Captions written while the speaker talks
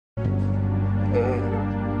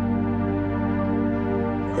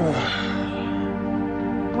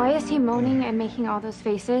Why is he moaning and making all those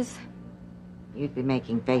faces? You'd be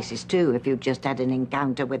making faces too if you'd just had an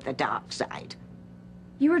encounter with the dark side.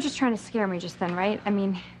 You were just trying to scare me just then, right? I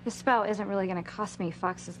mean, the spell isn't really going to cost me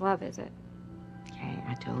Fox's love, is it? Okay,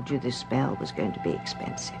 I told you this spell was going to be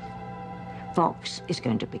expensive. Fox is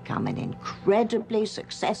going to become an incredibly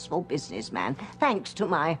successful businessman, thanks to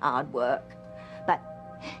my hard work. But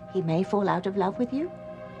he may fall out of love with you.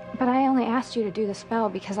 But I only asked you to do the spell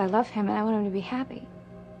because I love him and I want him to be happy.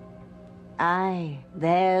 Aye,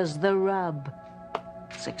 there's the rub.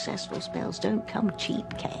 Successful spells don't come cheap,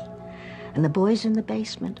 Kay. And the boys in the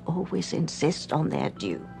basement always insist on their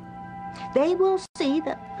due. They will see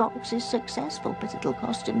that Fox is successful, but it'll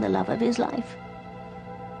cost him the love of his life.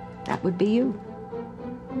 That would be you.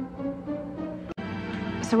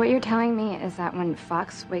 So what you're telling me is that when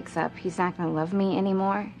Fox wakes up, he's not going to love me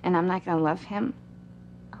anymore, and I'm not going to love him?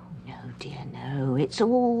 Oh, no, dear, no. It's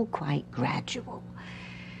all quite gradual.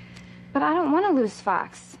 But I don't want to lose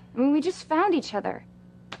Fox. I mean, we just found each other.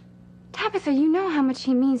 Tabitha, you know how much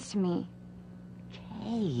he means to me.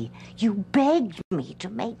 Kay, you begged me to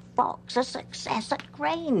make Fox a success at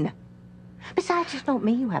Crane. Besides, it's not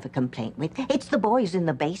me you have a complaint with. It's the boys in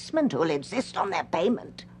the basement who'll insist on their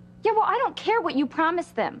payment. Yeah, well, I don't care what you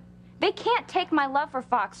promised them. They can't take my love for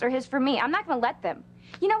Fox or his for me. I'm not going to let them.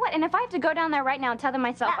 You know what? And if I have to go down there right now and tell them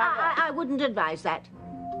myself, I wouldn't advise that.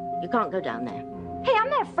 You can't go down there. Hey, I'm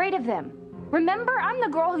not afraid of them. Remember, I'm the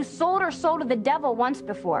girl who sold her soul to the devil once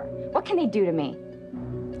before. What can they do to me?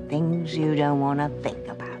 Things you don't want to think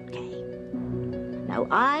about, Kay. Now,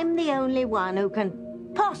 I'm the only one who can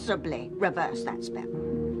possibly reverse that spell.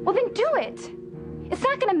 Well, then do it. It's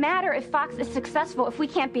not going to matter if Fox is successful if we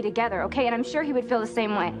can't be together, okay? And I'm sure he would feel the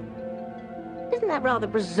same way. Isn't that rather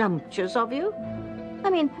presumptuous of you? I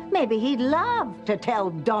mean, maybe he'd love to tell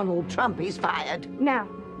Donald Trump he's fired. No,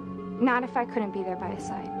 not if I couldn't be there by his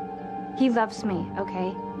side. He loves me,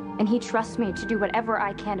 okay? And he trusts me to do whatever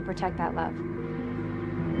I can to protect that love.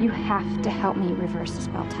 You have to help me reverse the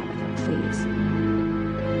spell, Tabitha, please.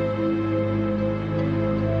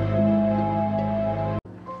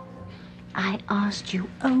 I asked you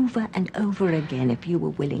over and over again if you were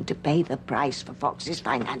willing to pay the price for Fox's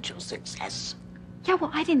financial success. Yeah,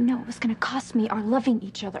 well, I didn't know it was going to cost me our loving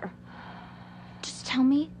each other. Just tell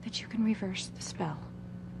me that you can reverse the spell.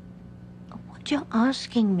 What you're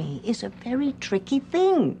asking me is a very tricky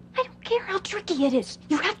thing. I don't care how tricky it is.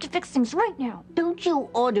 You have to fix things right now. Don't you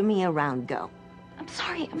order me around, girl. I'm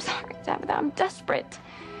sorry, Tabitha. I'm desperate.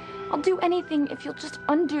 I'll do anything if you'll just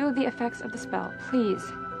undo the effects of the spell, please.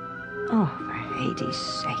 Oh, for Hades'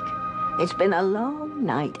 sake. It's been a long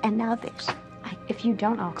night, and now this. If you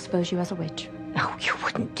don't, I'll expose you as a witch. Oh, you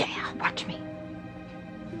wouldn't dare. Watch me.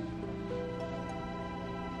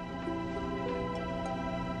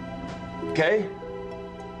 Kay?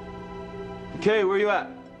 Kay, where you at?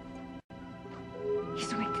 He's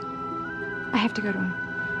awake. I have to go to him.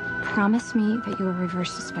 Promise me that you will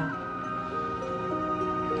reverse the spell.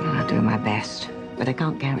 Well, I'll do my best, but I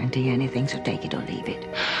can't guarantee anything, so take it or leave it.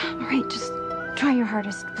 All right, just try your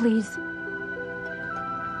hardest, please.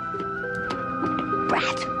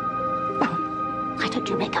 Brat! Why don't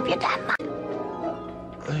you make up your damn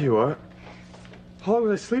mind? There you are. How long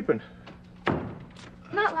was I sleeping?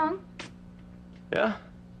 Not long. Yeah?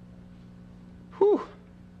 Whew.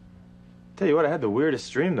 Tell you what, I had the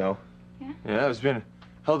weirdest dream, though. Yeah? Yeah, I was being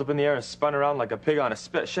held up in the air and spun around like a pig on a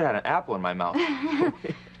spit. Shit, I had an apple in my mouth.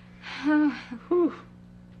 Whew.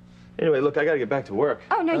 Anyway, look, I gotta get back to work.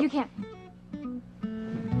 Oh, no, you can't.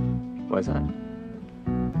 Why is that?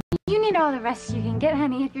 You need all the rest you can get,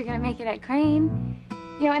 honey, if you're gonna make it at Crane.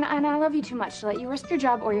 You know, and I love you too much to let you risk your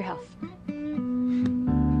job or your health.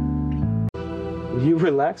 Will you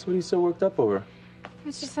relax? What are you so worked up over?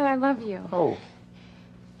 It's just that I love you. Oh.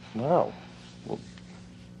 Wow. Well,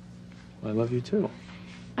 I love you too.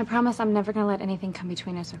 I promise I'm never gonna let anything come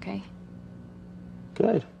between us, okay?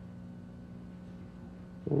 Good.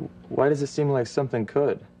 Well, why does it seem like something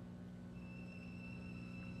could?